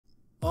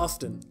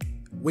Often,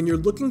 when you're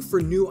looking for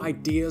new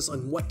ideas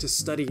on what to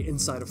study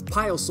inside of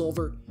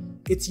PIOsolver,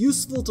 it's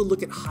useful to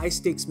look at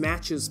high-stakes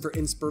matches for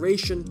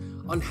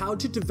inspiration on how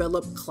to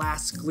develop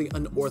classically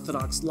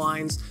unorthodox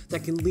lines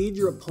that can lead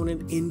your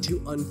opponent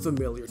into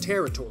unfamiliar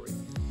territory.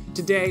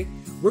 Today,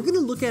 we're going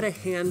to look at a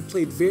hand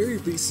played very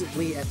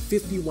recently at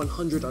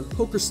 5100 on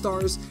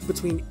Pokerstars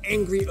between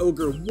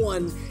ANGRYOGR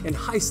 1 and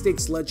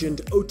high-stakes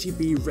legend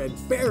OTB Red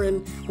Baron,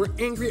 where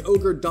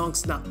ANGRYOGR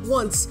donks not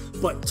once,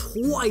 but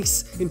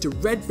twice into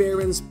Red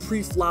Baron's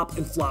pre-flop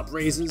and flop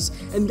raises,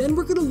 and then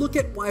we're going to look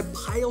at why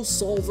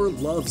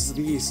PIOsolver loves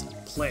these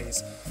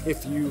plays.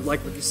 If you like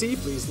what you see,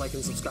 please like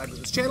and subscribe to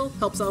this channel,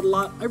 helps out a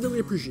lot, I really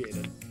appreciate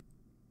it.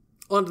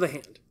 On to the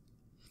hand.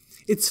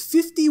 It's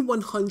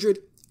 5100,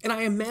 and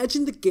I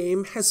imagine the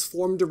game has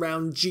formed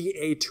around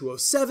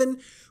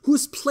GA207, who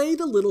has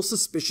played a little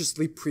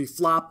suspiciously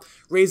pre-flop,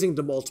 raising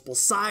to multiple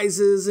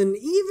sizes, and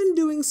even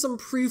doing some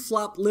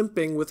pre-flop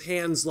limping with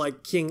hands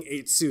like King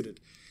 8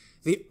 suited.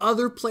 The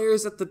other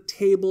players at the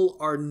table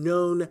are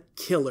known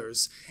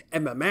killers.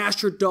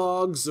 Asher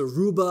Dog,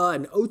 Zaruba,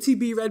 and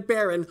OTB Red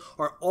Baron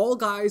are all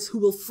guys who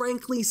will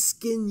frankly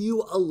skin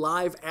you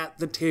alive at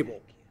the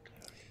table.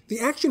 The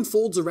action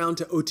folds around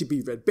to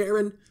OTB Red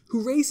Baron,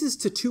 who raises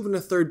to 2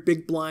 1/3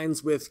 big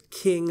blinds with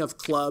King of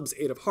Clubs,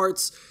 8 of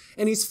Hearts,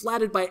 and he's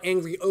flatted by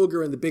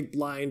ANGRYOGR in the big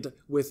blind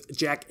with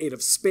Jack 8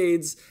 of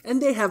Spades,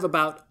 and they have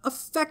about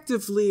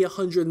effectively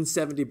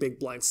 170 big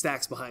blind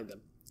stacks behind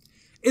them.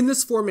 In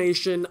this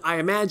formation, I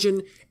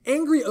imagine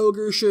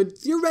ANGRYOGR should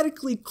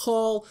theoretically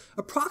call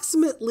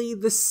approximately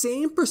the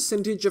same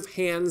percentage of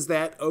hands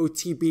that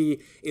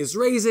OTB is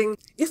raising,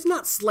 if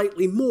not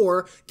slightly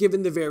more,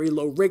 given the very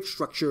low rake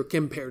structure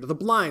compared to the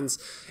blinds.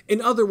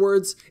 In other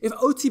words, if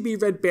OTB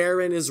Red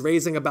Baron is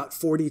raising about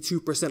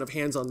 42% of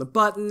hands on the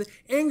button,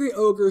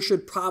 ANGRYOGR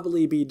should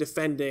probably be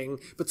defending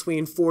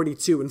between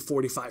 42 and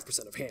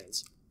 45% of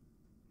hands.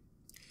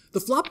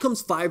 The flop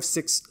comes 5,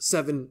 6,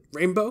 7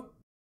 rainbow,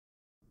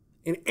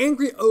 and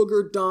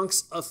ANGRYOGR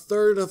donks a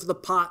third of the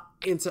pot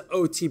into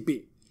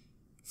OTB.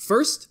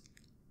 First,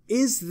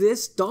 is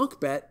this donk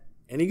bet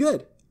any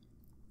good?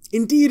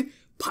 Indeed,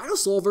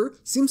 PIOsolver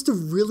seems to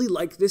really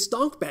like this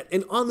donk bet,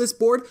 and on this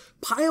board,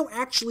 Pio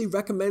actually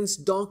recommends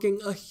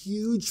donking a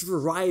huge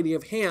variety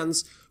of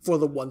hands for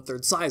the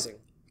 1/3 sizing.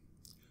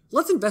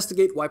 Let's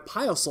investigate why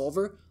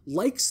PIOsolver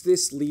likes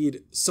this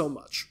lead so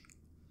much.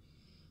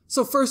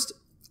 So first,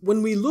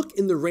 when we look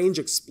in the Range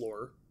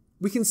Explorer,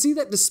 we can see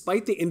that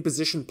despite the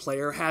in-position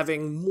player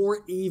having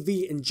more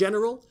EV in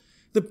general,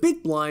 the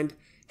big blind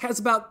has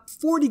about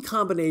 40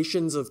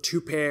 combinations of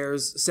 2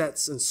 pairs,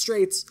 sets, and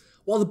straights,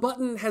 while the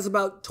button has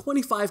about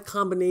 25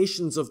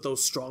 combinations of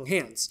those strong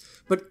hands,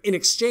 but in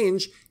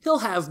exchange, he'll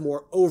have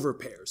more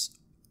overpairs.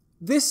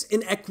 This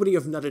inequity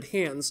of nutted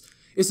hands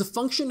is a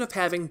function of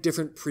having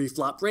different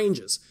pre-flop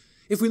ranges.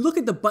 If we look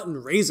at the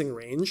button raising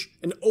range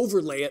and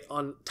overlay it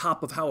on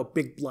top of how a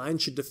big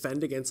blind should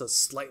defend against a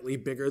slightly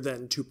bigger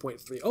than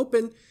 2.3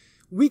 open,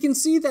 we can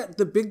see that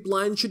the big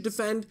blind should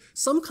defend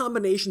some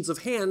combinations of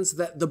hands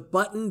that the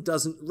button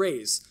doesn't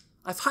raise.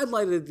 I've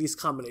highlighted these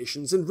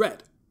combinations in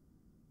red.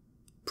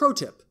 Pro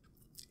tip: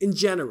 in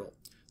general,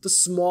 the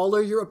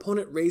smaller your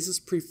opponent raises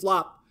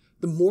pre-flop,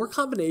 the more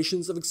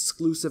combinations of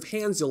exclusive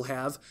hands you'll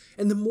have,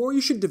 and the more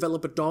you should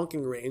develop a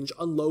donking range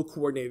on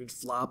low-coordinated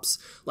flops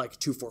like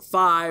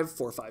 2-4-5,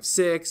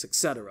 4-5-6,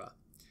 etc.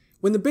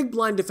 When the big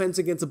blind defends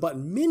against a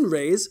button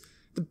min-raise,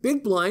 the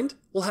big blind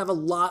will have a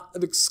lot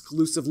of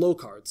exclusive low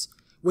cards.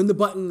 When the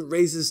button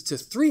raises to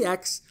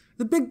 3x,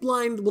 the big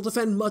blind will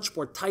defend much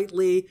more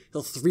tightly,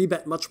 he'll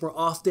 3-bet much more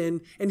often,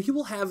 and he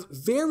will have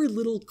very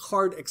little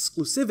card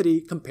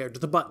exclusivity compared to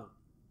the button.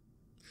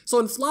 So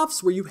in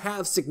flops where you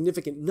have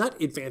significant nut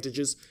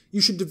advantages,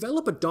 you should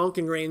develop a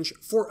donking range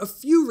for a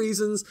few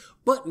reasons,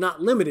 but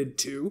not limited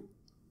to: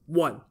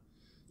 1.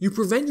 You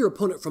prevent your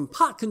opponent from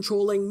pot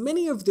controlling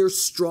many of their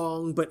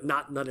strong but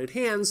not nutted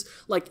hands,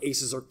 like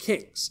aces or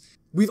kings.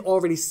 We've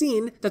already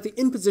seen that the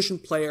in-position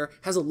player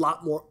has a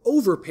lot more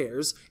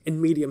overpairs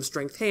and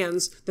medium-strength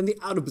hands than the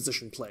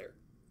out-of-position player.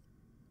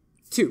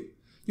 2.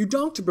 You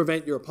donk to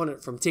prevent your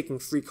opponent from taking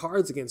free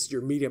cards against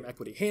your medium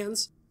equity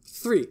hands.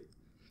 3.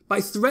 By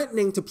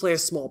threatening to play a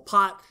small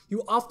pot,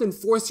 you often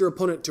force your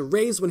opponent to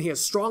raise when he has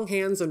strong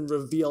hands and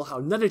reveal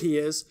how nutted he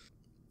is.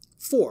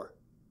 4.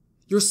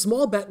 Your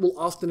small bet will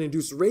often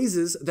induce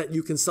raises that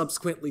you can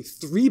subsequently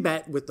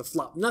 3-bet with the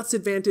flop nuts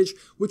advantage,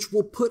 which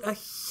will put a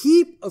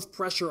heap of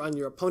pressure on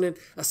your opponent,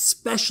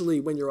 especially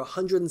when you're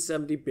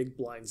 170 big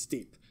blinds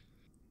deep.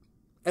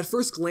 At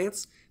first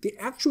glance, the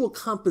actual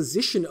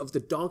composition of the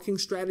donking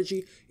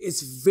strategy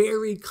is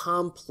very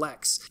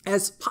complex,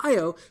 as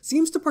Pio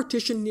seems to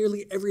partition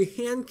nearly every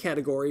hand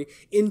category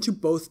into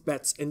both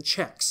bets and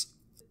checks.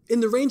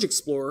 In the Range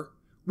Explorer,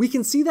 we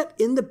can see that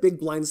in the big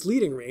blind's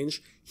leading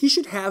range, he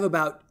should have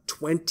about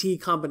 20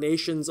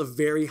 combinations of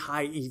very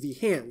high EV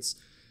hands.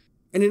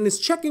 And in his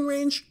checking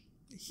range,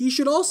 he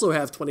should also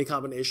have 20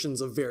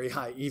 combinations of very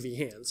high EV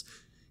hands.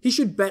 He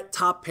should bet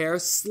top pair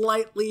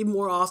slightly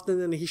more often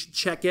than he should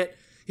check it.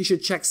 He he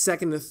should check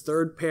second and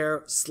third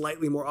pair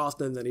slightly more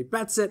often than he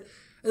bets it,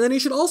 and then he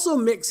should also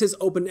mix his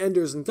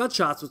open-enders and gut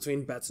shots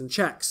between bets and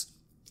checks.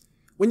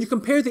 When you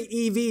compare the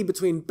EV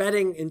between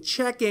betting and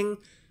checking,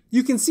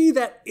 you can see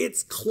that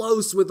it's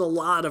close with a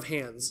lot of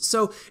hands,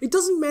 so it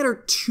doesn't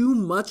matter too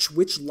much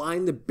which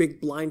line the big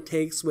blind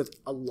takes with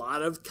a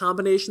lot of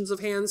combinations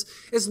of hands,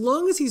 as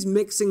long as he's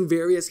mixing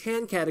various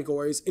hand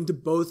categories into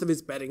both of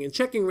his betting and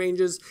checking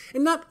ranges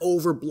and not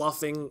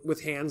over-bluffing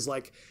with hands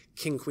like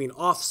King-Queen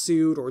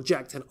offsuit or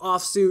Jack-10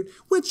 offsuit,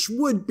 which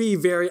would be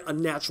very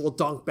unnatural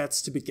donk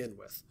bets to begin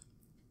with.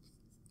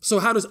 So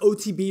how does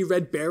OTB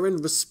Red Baron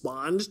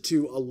respond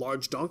to a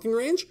large donking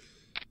range?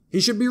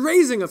 He should be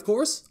raising, of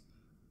course.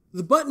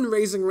 The button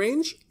raising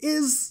range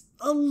is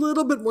a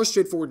little bit more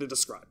straightforward to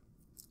describe.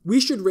 We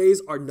should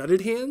raise our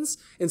nutted hands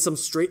and some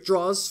straight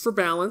draws for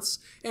balance,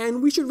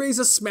 and we should raise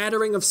a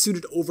smattering of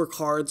suited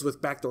overcards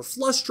with backdoor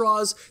flush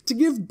draws to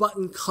give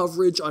button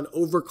coverage on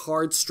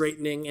overcard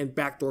straightening and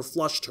backdoor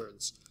flush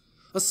turns.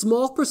 A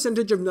small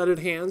percentage of nutted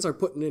hands are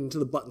put into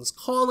the button's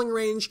calling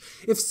range,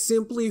 if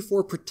simply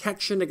for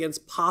protection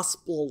against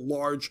possible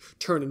large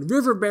turn and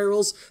river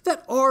barrels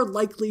that are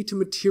likely to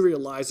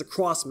materialize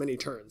across many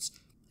turns.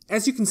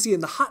 As you can see in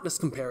the hotness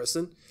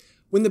comparison,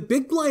 when the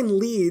big blind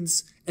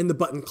leads and the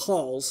button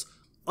calls,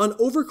 on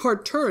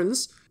overcard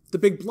turns, the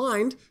big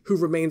blind, who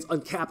remains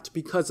uncapped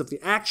because of the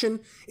action,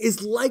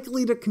 is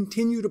likely to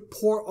continue to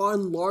pour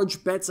on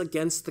large bets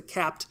against the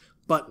capped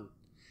button.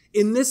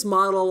 In this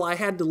model, I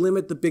had to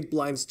limit the big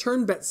blind's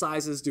turn bet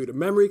sizes due to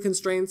memory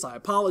constraints, I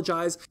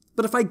apologize,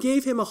 but if I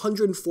gave him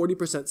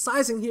 140%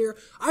 sizing here,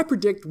 I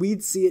predict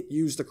we'd see it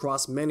used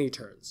across many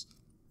turns.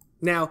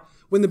 Now,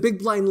 when the big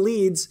blind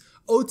leads,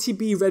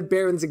 OTB Red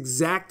Baron's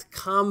exact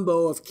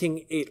combo of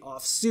King-8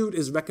 offsuit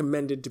is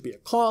recommended to be a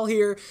call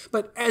here,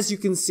 but as you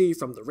can see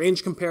from the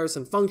range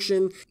comparison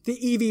function, the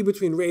EV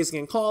between raising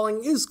and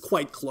calling is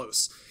quite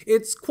close.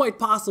 It's quite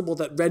possible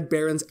that Red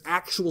Baron's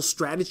actual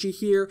strategy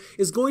here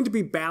is going to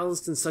be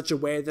balanced in such a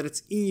way that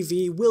its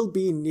EV will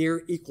be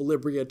near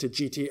equilibria to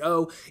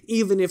GTO,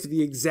 even if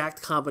the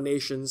exact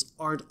combinations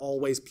aren't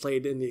always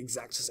played in the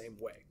exact same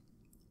way.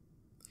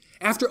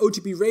 After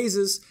OTB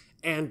raises,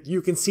 and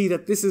you can see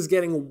that this is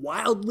getting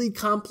wildly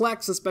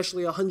complex,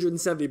 especially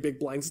 170 big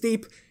blinds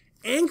deep,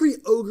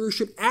 ANGRYOGR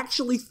should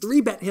actually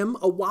 3-bet him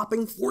a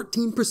whopping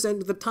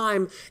 14% of the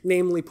time,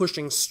 namely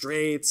pushing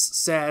straights,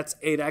 sets,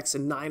 8x,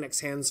 and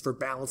 9x hands for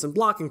balance and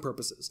blocking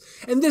purposes.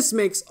 And this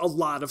makes a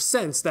lot of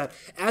sense that,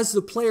 as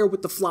the player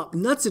with the flop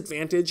nuts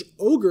advantage,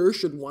 Ogre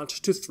should want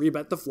to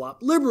 3-bet the flop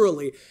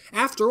liberally.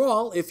 After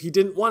all, if he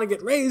didn't want to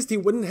get raised, he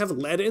wouldn't have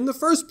led in the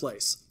first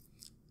place.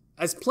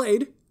 As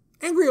played,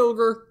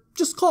 ANGRYOGR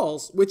just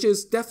calls, which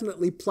is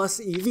definitely plus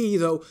EV,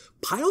 though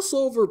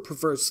PIOsolver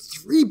prefers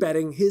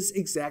 3-betting his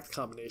exact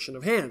combination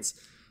of hands.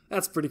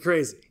 That's pretty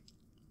crazy.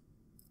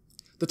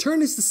 The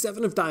turn is the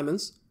 7 of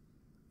diamonds,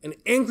 and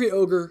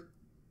ANGRYOGR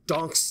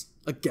donks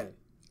again.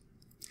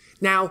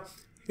 Now,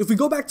 if we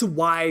go back to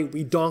why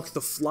we donk the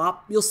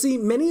flop, you'll see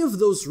many of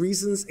those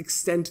reasons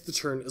extend to the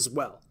turn as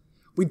well.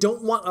 We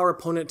don't want our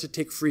opponent to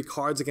take free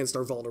cards against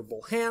our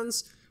vulnerable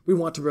hands, we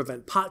want to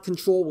prevent pot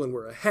control when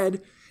we're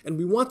ahead, and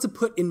we want to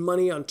put in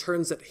money on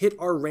turns that hit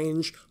our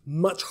range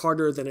much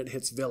harder than it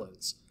hits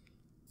villains.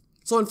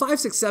 So on 5,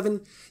 6,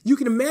 7, you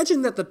can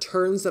imagine that the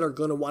turns that are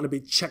going to want to be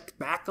checked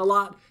back a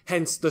lot,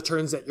 hence the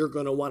turns that you're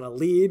going to want to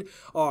lead,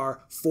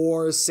 are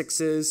 4s,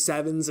 6s,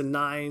 7s, and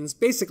 9s,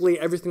 basically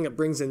everything that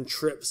brings in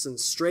trips and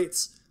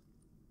straights.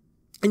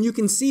 And you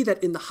can see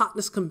that in the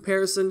hotness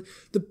comparison,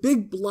 the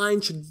big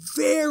blind should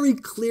very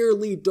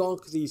clearly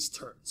donk these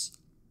turns.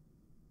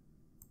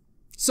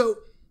 So,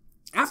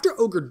 after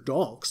Ogre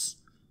donks,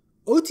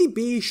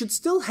 OTB should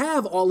still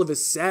have all of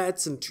his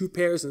sets and 2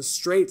 pairs and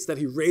straights that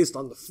he raised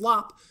on the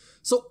flop,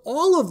 so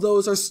all of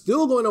those are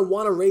still going to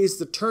want to raise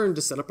the turn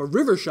to set up a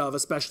river shove,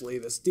 especially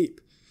this deep.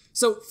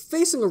 So,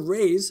 facing a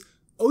raise,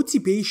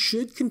 OTB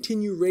should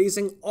continue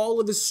raising all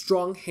of his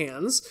strong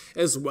hands,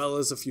 as well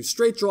as a few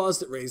straight draws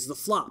that raise the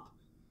flop.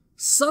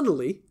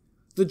 Subtly,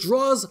 the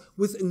draws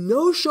with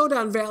no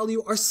showdown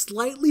value are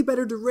slightly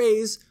better to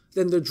raise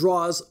than the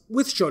draws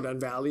with showdown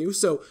value,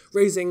 so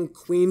raising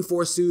Queen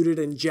 4 suited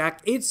and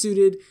Jack 8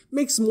 suited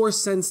makes more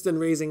sense than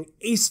raising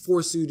Ace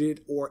 4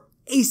 suited or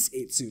Ace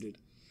 8 suited.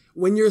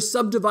 When you're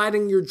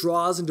subdividing your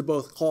draws into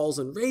both calls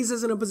and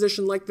raises in a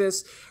position like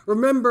this,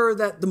 remember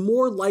that the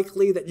more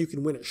likely that you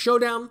can win at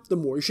showdown, the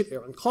more you should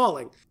err on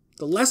calling.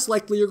 The less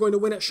likely you're going to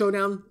win at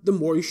showdown, the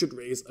more you should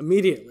raise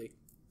immediately.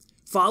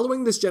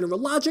 Following this general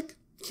logic,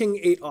 King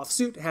 8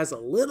 offsuit has a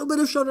little bit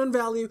of showdown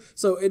value,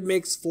 so it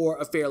makes for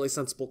a fairly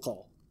sensible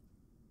call.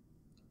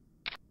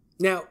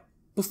 Now,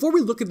 before we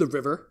look at the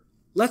river,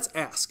 let's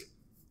ask,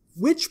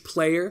 which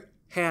player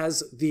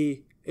has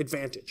the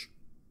advantage?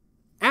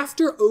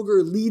 After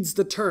Ogre leads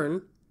the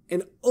turn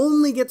and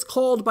only gets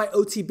called by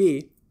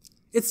OTB,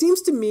 It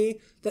seems to me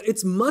that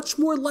it's much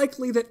more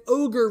likely that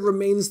Ogre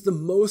remains the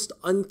most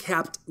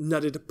uncapped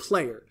nutted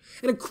player,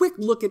 and a quick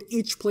look at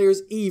each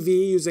player's EV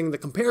using the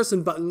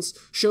comparison buttons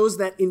shows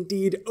that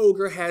indeed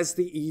Ogre has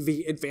the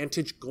EV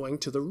advantage going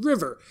to the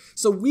river,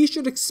 so we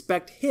should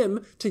expect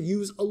him to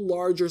use a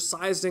larger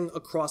sizing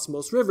across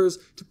most rivers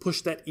to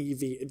push that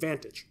EV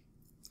advantage.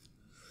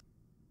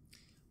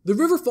 The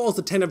river falls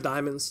to 10 of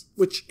diamonds,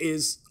 which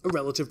is a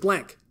relative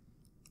blank.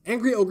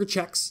 Angry Ogre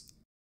checks,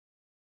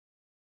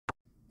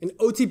 and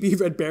OTB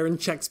Red Baron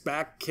checks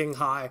back king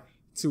high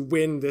to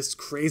win this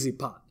crazy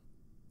pot.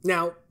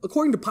 Now,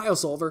 according to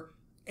PIOsolver,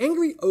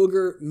 Angry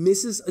Ogre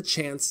misses a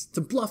chance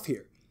to bluff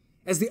here.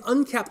 As the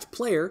uncapped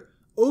player,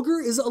 Ogre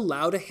is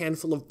allowed a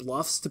handful of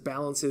bluffs to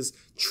balance his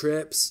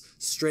trips,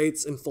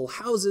 straights, and full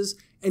houses,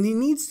 and he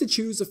needs to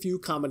choose a few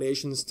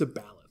combinations to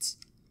balance.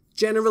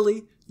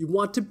 Generally, you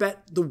want to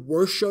bet the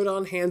worst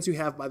showdown hands you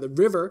have by the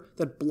river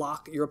that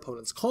block your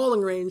opponent's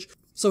calling range,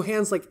 so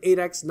hands like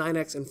 8x,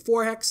 9x, and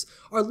 4x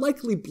are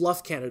likely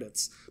bluff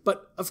candidates.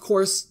 But of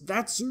course,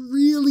 that's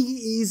really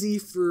easy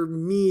for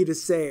me to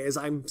say as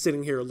I'm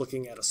sitting here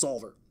looking at a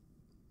solver.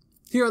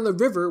 Here on the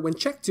river, when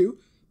checked to,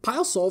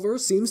 PIOsolver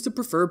seems to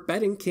prefer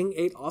betting king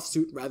 8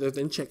 offsuit rather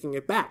than checking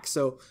it back,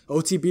 so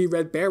OTB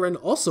Red Baron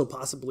also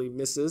possibly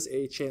misses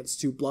a chance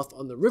to bluff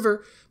on the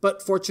river,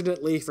 but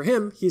fortunately for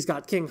him, he's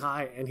got king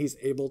high and he's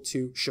able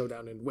to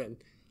showdown and win.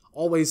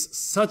 Always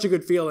such a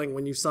good feeling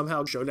when you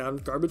somehow showdown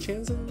garbage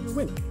hands and you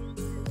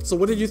win. So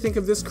what did you think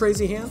of this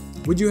crazy hand?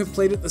 Would you have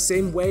played it the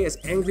same way as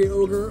Angry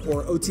Ogre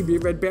or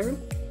OTB Red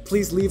Baron?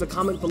 Please leave a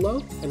comment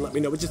below and let me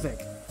know what you think.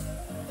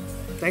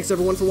 Thanks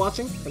everyone for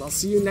watching, and I'll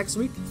see you next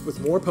week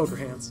with more poker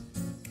hands.